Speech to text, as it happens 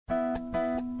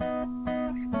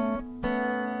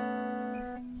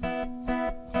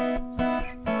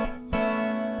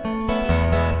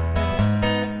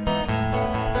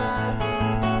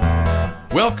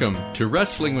Welcome to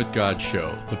Wrestling with God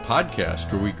Show, the podcast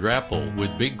where we grapple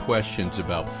with big questions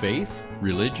about faith,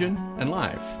 religion, and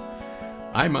life.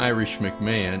 I'm Irish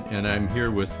McMahon, and I'm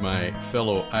here with my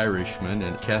fellow Irishman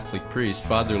and Catholic priest,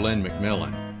 Father Len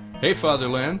McMillan. Hey, Father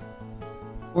Len.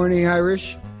 Morning,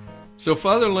 Irish. So,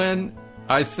 Father Len,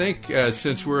 I think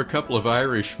since we're a couple of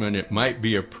Irishmen, it might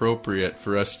be appropriate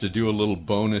for us to do a little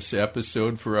bonus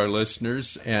episode for our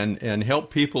listeners and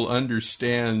help people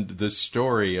understand the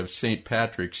story of St.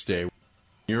 Patrick's Day.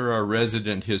 You're our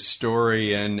resident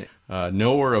historian,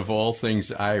 knower of all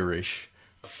things Irish.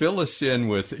 Fill us in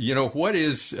with, what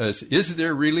is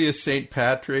there really a St.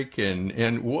 Patrick,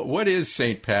 and what is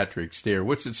St. Patrick's Day, or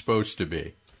what's it supposed to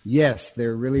be? Yes,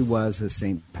 there really was a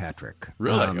St. Patrick.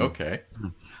 Really? Okay.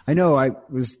 I know. I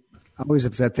was always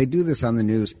upset. They do this on the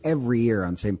news every year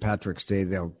on St. Patrick's Day.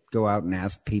 They'll go out and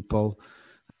ask people,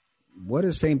 what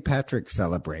does St. Patrick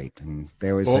celebrate? And they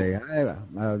always say,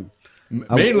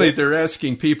 mainly they're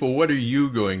asking people, what are you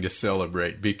going to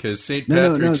celebrate? Because St.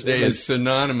 Patrick's Day is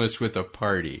synonymous with a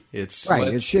party. It's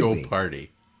right, let's go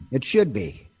party. It should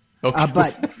be. Okay.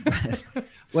 But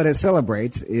what it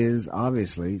celebrates is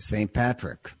obviously St.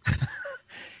 Patrick.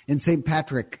 And St.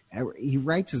 Patrick, he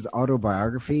writes his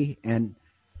autobiography, and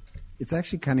it's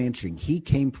actually kind of interesting. He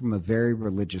came from a very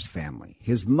religious family.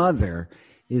 His mother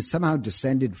is somehow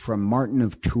descended from Martin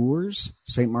of Tours,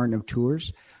 St. Martin of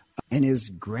Tours, and his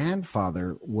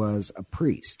grandfather was a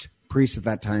priest. Priests at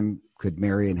that time could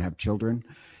marry and have children,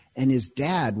 and his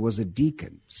dad was a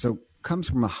deacon, so comes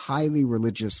from a highly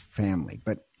religious family.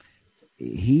 But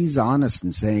he's honest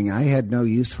in saying, I had no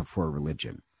use for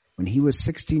religion. When he was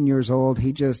 16 years old,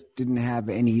 he just didn't have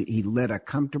any. He led a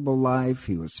comfortable life.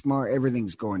 He was smart.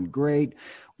 Everything's going great.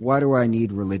 Why do I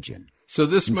need religion? So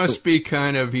this must be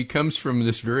kind of, he comes from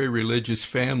this very religious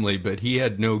family, but he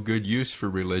had no good use for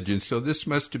religion. So this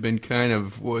must have been kind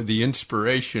of the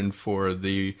inspiration for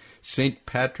the St.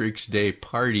 Patrick's Day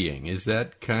partying. Is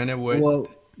that kind of what? Well,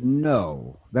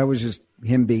 no. That was just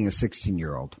him being a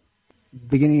 16-year-old.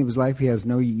 Beginning of his life, he has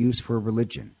no use for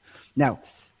religion. Now,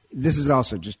 this is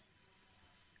also just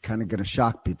kind of going to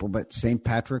shock people, but St.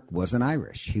 Patrick wasn't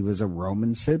Irish. He was a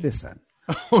Roman citizen.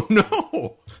 Oh,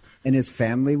 no. And his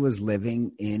family was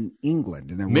living in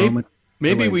England.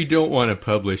 Maybe we don't want to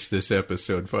publish this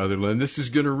episode, Father Len. This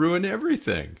is going to ruin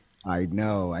everything. I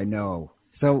know.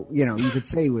 So, you could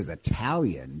say he was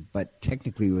Italian, but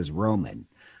technically he was Roman.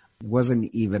 He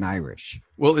wasn't even Irish.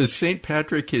 Well, is St.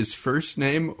 Patrick his first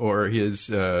name or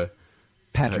his...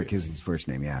 Patrick is his first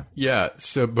name, yeah. Yeah.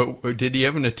 So, but did he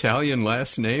have an Italian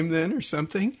last name then, or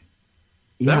something?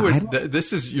 Yeah.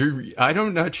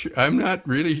 I'm not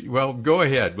really. Well, go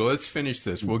ahead. Well, let's finish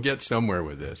this. We'll get somewhere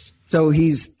with this. So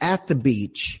he's at the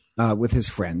beach with his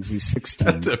friends. He's 16.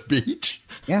 At the beach?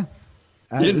 Yeah.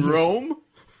 In Rome?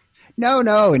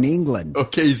 No, in England.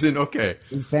 Okay, okay.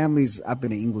 His family's up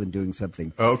in England doing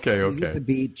something. Okay. He's at the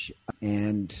beach,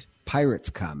 and pirates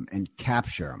come and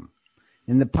capture him.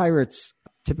 And the pirates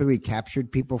typically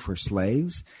captured people for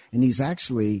slaves, and he's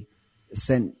actually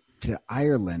sent to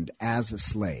Ireland as a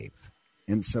slave.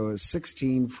 And so at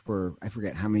 16 for, I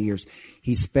forget how many years,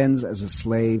 he spends as a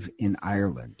slave in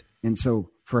Ireland. And so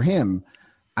for him,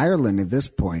 Ireland at this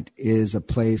point is a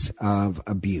place of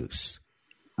abuse,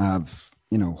 of,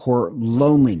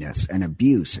 loneliness and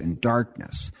abuse and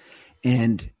darkness.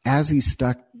 And as he's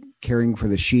stuck caring for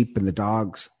the sheep and the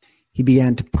dogs, he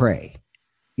began to pray.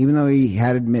 Even though he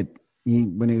had admit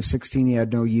when he was 16, he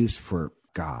had no use for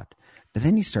God. But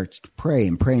then he starts to pray,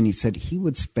 and he said he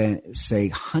would say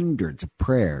hundreds of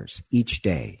prayers each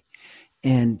day.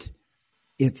 And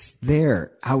it's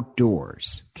there,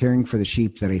 outdoors, caring for the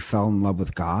sheep, that he fell in love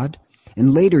with God.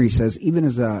 And later he says, even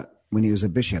when he was a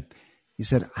bishop, he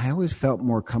said, I always felt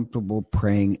more comfortable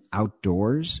praying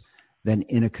outdoors than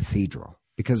in a cathedral,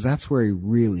 because that's where he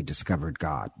really discovered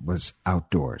God, was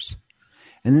outdoors.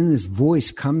 And then this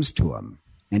voice comes to him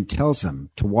and tells him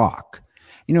to walk.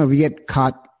 If you get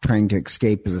caught trying to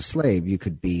escape as a slave, you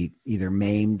could be either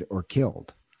maimed or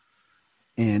killed.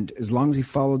 And as long as he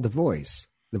followed the voice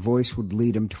would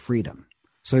lead him to freedom.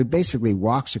 So he basically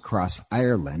walks across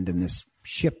Ireland, and this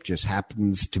ship just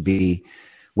happens to be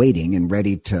waiting and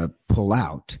ready to pull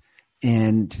out.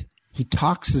 And he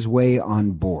talks his way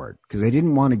on board, because they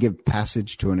didn't want to give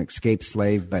passage to an escaped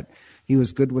slave, but he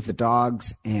was good with the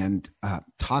dogs and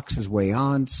talks his way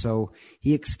on. So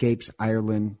he escapes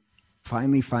Ireland,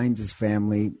 finally finds his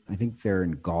family. I think they're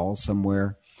in Gaul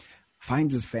somewhere.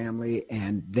 Finds his family,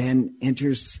 and then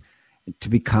enters to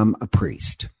become a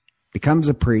priest. Becomes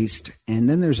a priest, and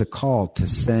then there's a call to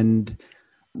send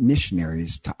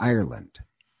missionaries to Ireland.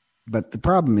 But the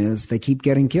problem is they keep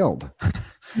getting killed.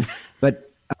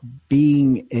 But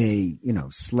being a,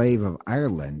 slave of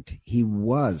Ireland, he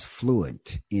was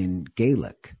fluent in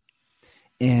Gaelic.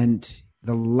 And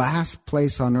the last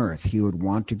place on earth he would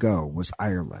want to go was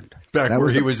Ireland. Back where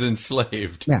he was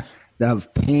enslaved. Yeah.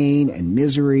 Of pain and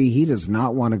misery. He does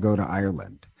not want to go to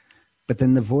Ireland. But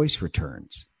then the voice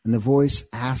returns, and the voice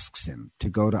asks him to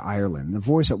go to Ireland. The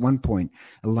voice at one point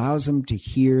allows him to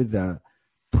hear the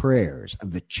prayers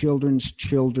of the children's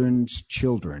children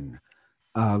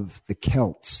of the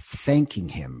Celts thanking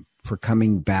him for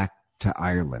coming back to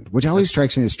Ireland, which always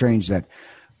strikes me as strange that,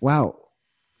 wow,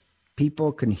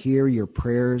 people can hear your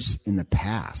prayers in the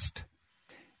past.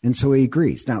 And so he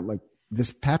agrees. Now, like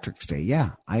this Patrick's Day,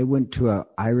 yeah, I went to an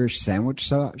Irish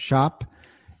sandwich shop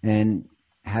and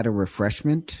had a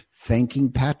refreshment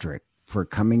thanking Patrick for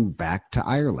coming back to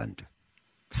Ireland.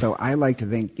 So I like to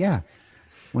think, yeah,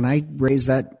 when I raised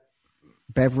that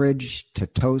beverage to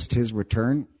toast his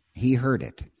return, he heard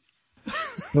it.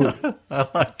 So, I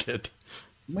like it.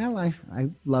 Well, I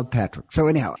love Patrick. So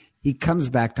anyhow, he comes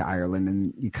back to Ireland,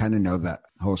 and you kind of know the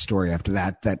whole story after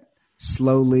that, that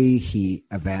slowly he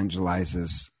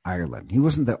evangelizes Ireland. He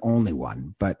wasn't the only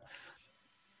one, but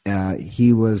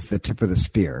he was the tip of the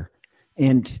spear.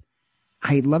 And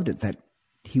I loved it that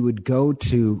he would go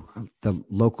to the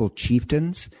local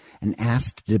chieftains and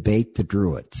ask to debate the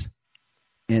Druids.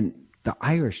 And the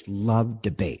Irish loved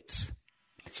debates.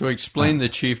 So explain the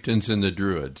chieftains and the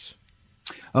Druids.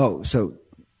 Oh, so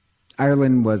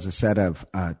Ireland was a set of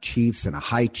chiefs and a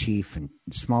high chief and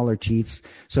smaller chiefs.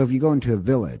 So if you go into a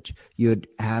village, you would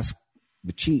ask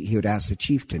he would ask the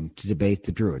chieftain to debate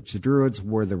the Druids. The Druids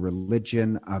were the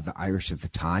religion of the Irish at the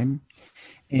time.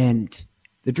 And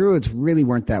the Druids really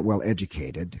weren't that well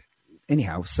educated.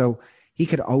 Anyhow, so he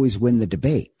could always win the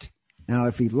debate. Now,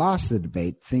 if he lost the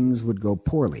debate, things would go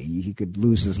poorly. He could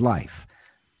lose his life.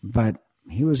 But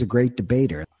he was a great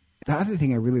debater. The other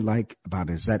thing I really like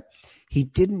about it is that he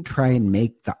didn't try and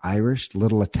make the Irish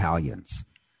little Italians.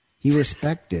 He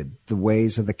respected the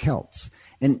ways of the Celts.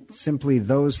 And simply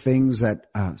those things that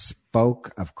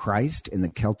spoke of Christ in the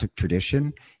Celtic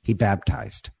tradition, he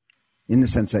baptized. In the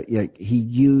sense that he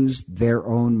used their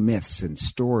own myths and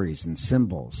stories and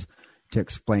symbols to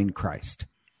explain Christ.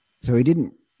 So he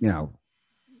didn't,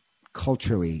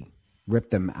 culturally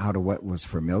rip them out of what was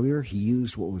familiar. He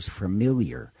used what was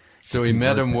familiar. So he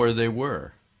met them where they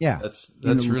were. Yeah.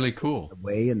 That's really cool. The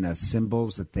way and the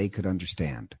symbols that they could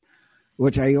understand,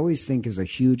 which I always think is a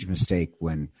huge mistake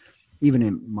when, even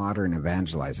in modern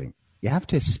evangelizing, you have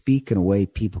to speak in a way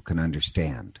people can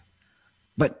understand.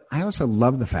 But I also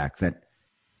love the fact that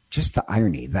just the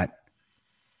irony that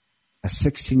a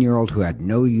 16-year-old who had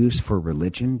no use for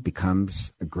religion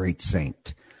becomes a great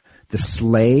saint. The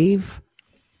slave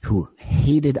who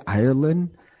hated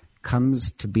Ireland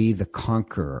comes to be the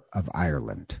conqueror of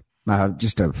Ireland,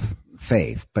 just of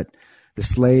faith, but the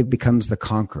slave becomes the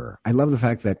conqueror. I love the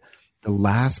fact that the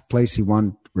last place he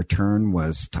wanted to return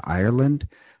was to Ireland,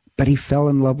 but he fell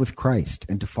in love with Christ.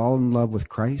 And to fall in love with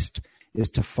Christ is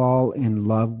to fall in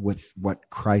love with what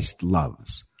Christ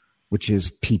loves, which is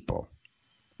people,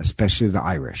 especially the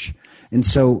Irish. And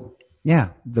so, yeah,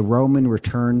 the Roman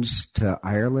returns to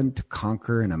Ireland to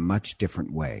conquer in a much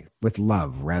different way, with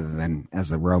love rather than as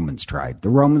the Romans tried. The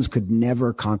Romans could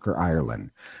never conquer Ireland.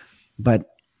 But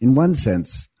in one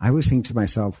sense, I always think to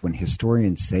myself, when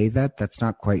historians say that, that's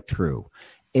not quite true.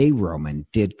 A Roman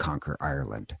did conquer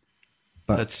Ireland,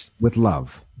 but with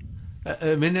love.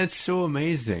 I mean, that's so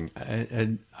amazing.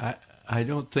 And I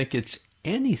don't think it's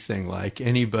anything like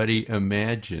anybody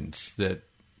imagines that,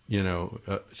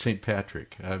 St.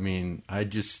 Patrick. I mean,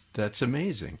 that's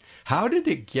amazing. How did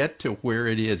it get to where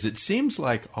it is? It seems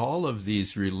like all of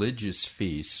these religious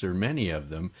feasts, or many of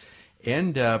them,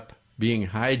 end up being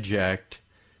hijacked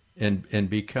and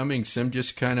becoming some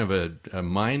just kind of a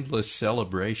mindless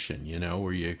celebration,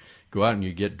 where you go out and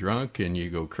you get drunk and you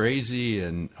go crazy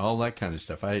and all that kind of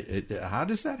stuff. How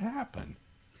does that happen?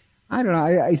 I don't know.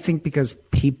 I think because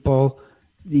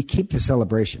you keep the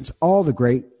celebrations.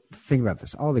 Think about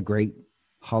this, all the great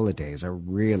holidays are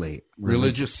really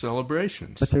religious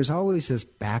celebrations. But there's always this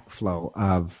backflow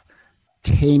of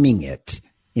taming it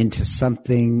into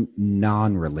something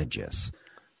non-religious,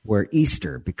 where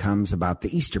Easter becomes about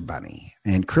the Easter Bunny,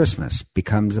 and Christmas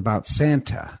becomes about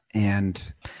Santa, and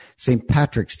St.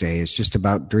 Patrick's Day is just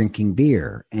about drinking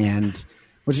beer, and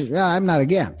which is I'm not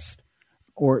against.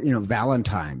 Or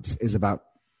Valentine's is about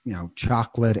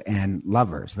chocolate and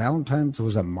lovers. Valentine's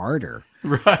was a martyr.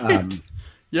 Right.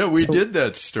 Yeah, we did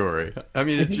that story. I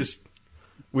mean,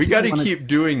 we got to keep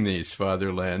doing these,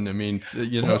 Father Len. I mean,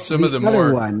 some of the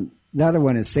more. The other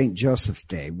one is St. Joseph's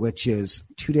Day, which is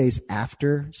 2 days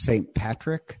after St.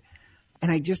 Patrick.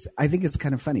 And I think it's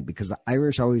kind of funny because the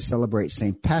Irish always celebrate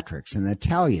St. Patrick's and the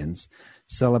Italians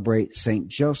celebrate St.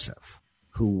 Joseph,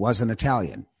 who wasn't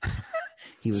Italian.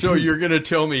 So you're going to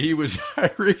tell me he was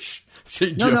Irish?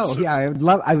 St. Joseph? No, yeah,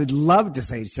 I would love to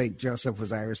say St. Joseph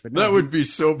was Irish, but no. That would be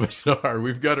so bizarre.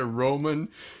 We've got a Roman,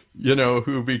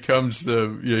 who becomes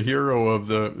the hero of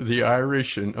the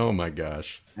Irish, and oh my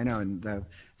gosh. I know, and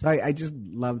so I just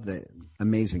love the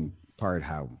amazing part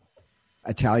how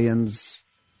Italians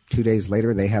 2 days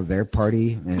later they have their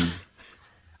party, and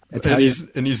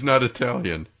he's not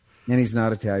Italian, and he's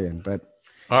not Italian, but.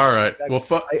 All right. Well,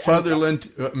 Father Lent,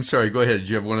 I'm sorry. Go ahead. Did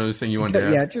you have one other thing you wanted to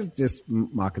add? Yeah, just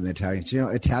mocking the Italians.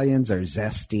 Italians are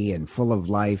zesty and full of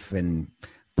life and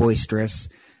boisterous,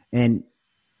 and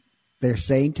they're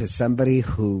saying to somebody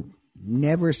who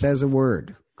never says a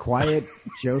word, "Quiet,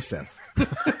 Joseph."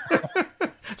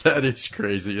 That is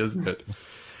crazy, isn't it?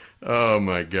 Oh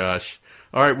my gosh.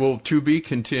 All right, well, to be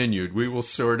continued. We will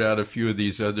sort out a few of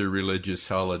these other religious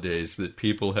holidays that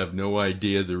people have no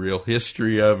idea the real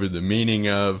history of or the meaning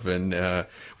of, and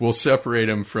we'll separate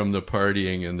them from the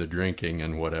partying and the drinking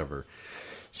and whatever.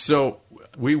 So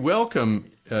we welcome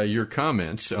your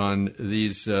comments on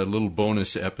these little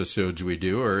bonus episodes we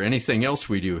do, or anything else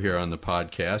we do here on the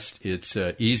podcast. It's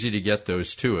easy to get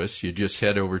those to us. You just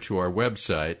head over to our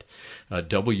website,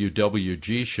 wwgshow.com.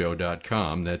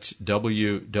 That's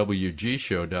wwgshow.com.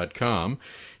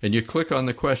 And you click on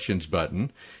the questions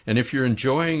button. And if you're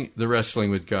enjoying the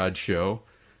Wrestling with God show,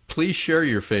 please share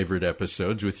your favorite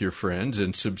episodes with your friends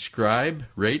and subscribe,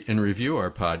 rate, and review our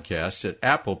podcast at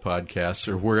Apple Podcasts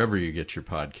or wherever you get your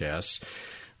podcasts.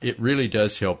 It really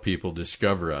does help people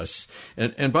discover us.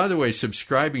 And by the way,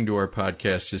 subscribing to our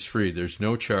podcast is free. There's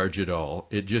no charge at all.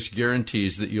 It just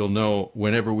guarantees that you'll know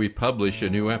whenever we publish a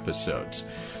new episode.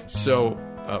 So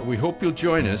we hope you'll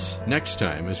join us next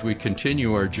time as we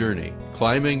continue our journey,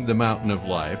 climbing the mountain of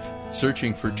life,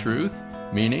 searching for truth,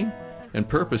 meaning, and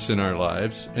purpose in our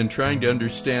lives, and trying to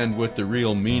understand what the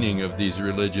real meaning of these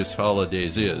religious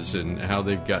holidays is and how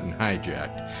they've gotten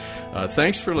hijacked.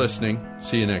 Thanks for listening.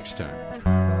 See you next time.